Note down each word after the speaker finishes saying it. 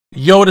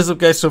Yo, what is up,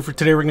 guys? So for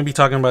today, we're going to be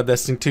talking about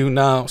Destiny 2.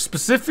 Now,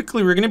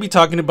 specifically, we're going to be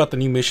talking about the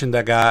new mission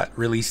that got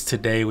released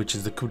today, which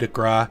is the Coup de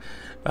Grace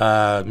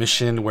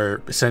mission,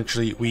 where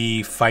essentially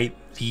we fight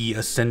the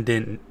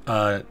Ascendant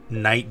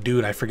Knight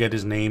dude. I forget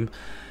his name,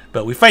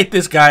 but we fight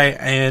this guy,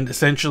 and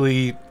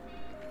essentially,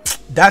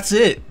 that's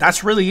it.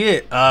 That's really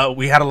it.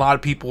 We had a lot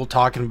of people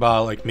talking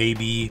about, like,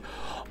 maybe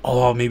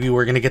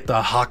we're going to get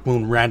the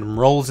Hawkmoon random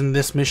rolls in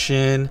this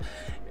mission,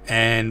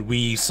 and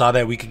we saw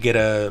that we could get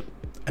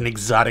an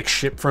exotic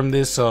ship from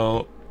this,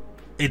 so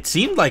it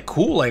seemed like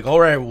cool, like, all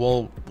right,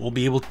 we'll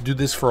be able to do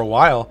this for a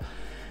while.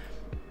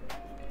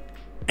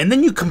 And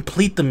then you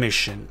complete the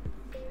mission,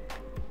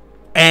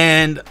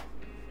 and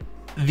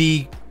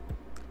the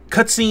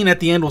cutscene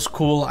at the end was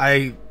cool.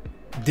 I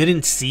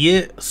didn't see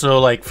it, so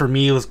like for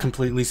me it was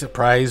completely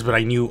surprised, but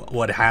I knew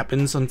what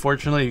happens,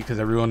 unfortunately, because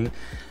everyone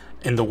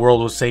in the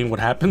world was saying what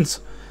happens,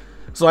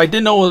 so I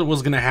didn't know what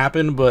was gonna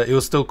happen, but it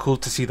was still cool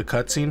to see the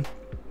cutscene.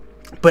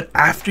 But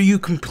after you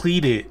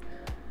complete it,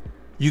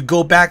 you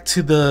go back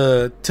to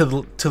the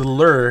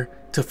lure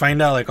to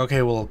find out, like,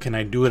 okay, well, can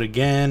I do it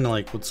again?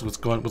 Like, what's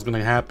going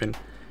to happen?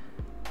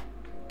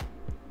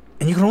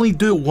 And you can only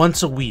do it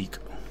once a week.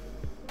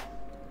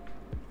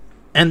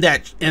 And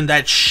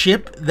that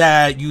ship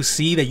that you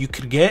see that you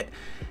could get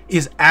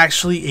is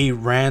actually a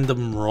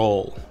random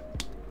roll.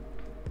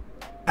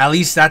 At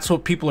least that's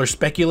what people are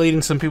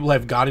speculating. Some people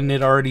have gotten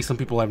it already, some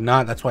people have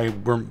not. That's why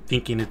we're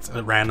thinking it's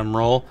a random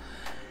roll.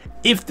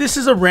 If this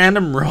is a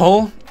random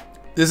roll,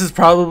 this is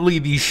probably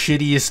the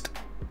shittiest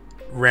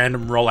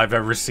random roll I've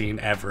ever seen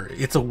ever.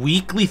 It's a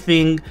weekly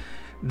thing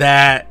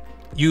that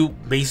you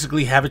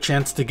basically have a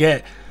chance to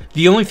get.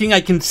 The only thing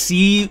I can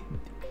see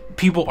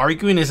people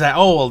arguing is that,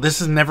 oh, well,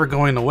 this is never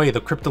going away.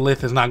 The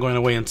cryptolith is not going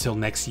away until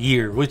next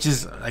year, which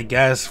is, I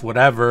guess,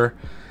 whatever.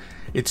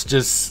 It's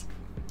just,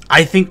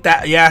 I think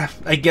that, yeah,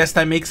 I guess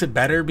that makes it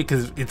better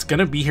because it's going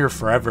to be here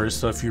forever.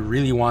 So if you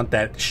really want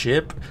that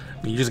ship,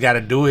 you just got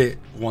to do it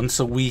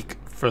once a week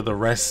for the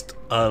rest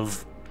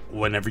of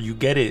whenever you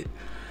get it.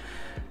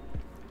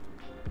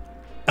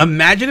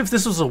 Imagine if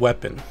this was a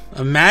weapon.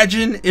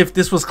 Imagine if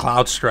this was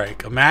Cloud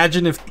Strike.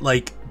 Imagine if,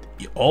 like,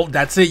 oh,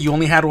 that's it. You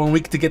only had 1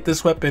 week to get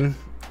this weapon.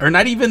 Or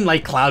not even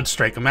like Cloud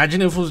Strike.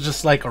 Imagine if it was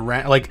just like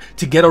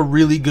to get a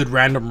really good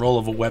random roll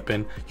of a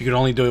weapon, you could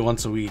only do it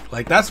once a week.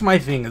 Like, that's my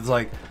thing. It's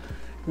like,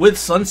 with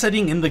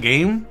sunsetting in the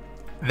game,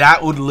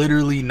 that would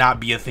literally not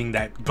be a thing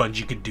that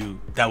Bungie could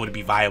do that would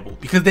be viable,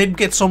 because they'd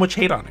get so much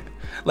hate on it.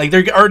 Like,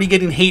 they're already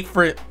getting hate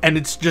for it, and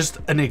it's just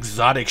an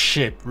exotic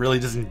ship. Really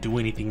doesn't do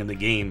anything in the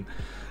game.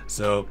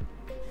 So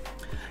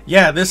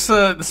yeah, this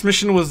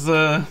mission was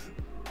I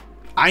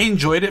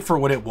enjoyed it for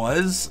what it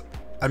was.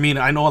 I mean,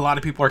 I know a lot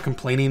of people are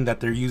complaining that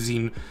they're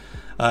using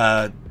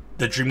the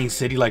Dreaming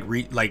City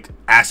like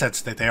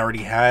assets that they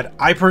already had.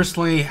 I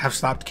personally have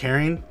stopped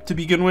caring to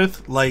begin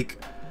with.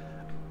 Like,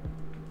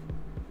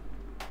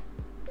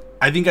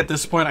 I think at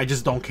this point I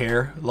just don't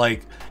care.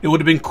 Like, it would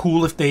have been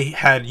cool if they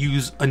had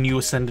used a new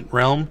Ascendant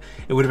Realm.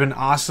 It would have been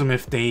awesome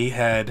if they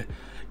had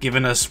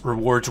given us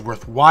rewards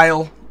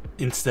worthwhile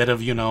instead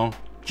of, you know,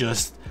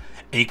 just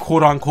a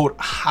quote-unquote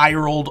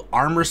high-rolled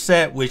armor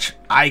set, which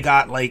I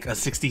got like a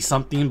 60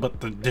 something, but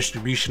the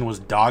distribution was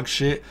dog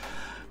shit.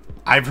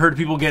 I've heard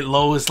people get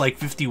low as like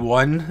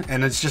 51,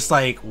 and it's just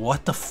like,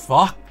 what the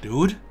fuck,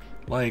 dude?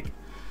 Like,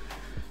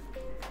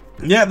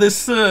 yeah,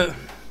 this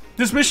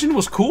mission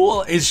was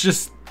cool. It's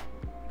just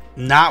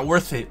not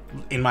worth it,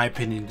 in my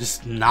opinion.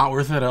 Just not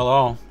worth it at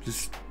all.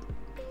 Just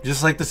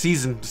like the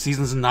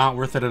season's not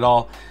worth it at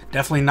all.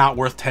 Definitely not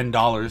worth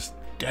 $10.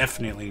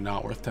 Definitely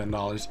not worth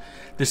 $10.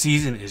 The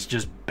season is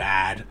just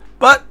bad.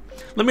 But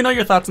let me know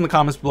your thoughts in the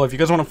comments below. If you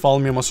guys want to follow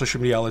me on my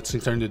social media outlets,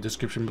 links are in the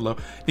description below.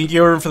 Thank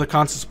you everyone for the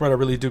constant support. I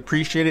really do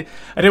appreciate it.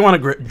 I didn't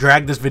want to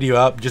drag this video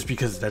out just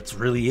because that's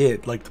really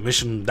it. Like, the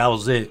mission, that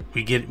was it.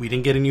 We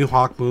didn't get a new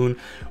Hawkmoon.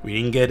 We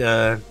didn't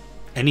get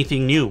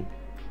anything new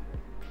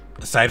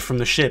aside from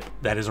the ship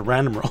that is a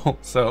random roll.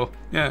 So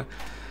yeah,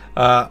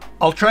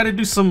 I'll try to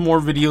do some more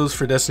videos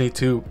for Destiny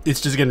 2. It's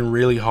just getting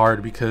really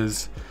hard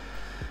because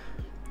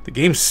the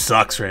game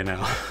sucks right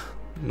now.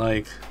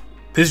 Like,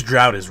 this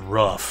drought is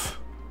rough.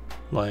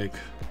 Like,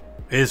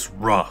 it's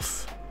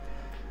rough.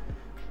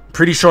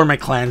 Pretty sure my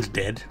clan's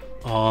dead.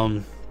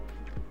 And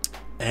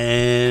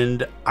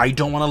I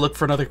don't want to look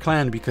for another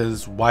clan,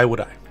 because why would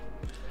I?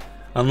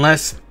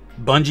 Unless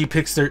Bungie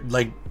picks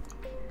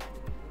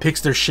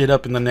their shit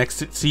up in the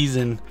next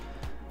season,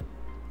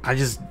 I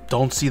just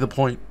don't see the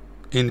point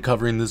in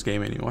covering this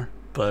game anymore.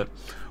 But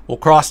we'll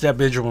cross that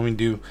bridge when we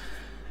do.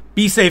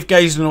 Be safe,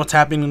 guys. You know what's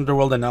happening in the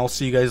world, and I'll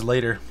see you guys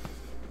later.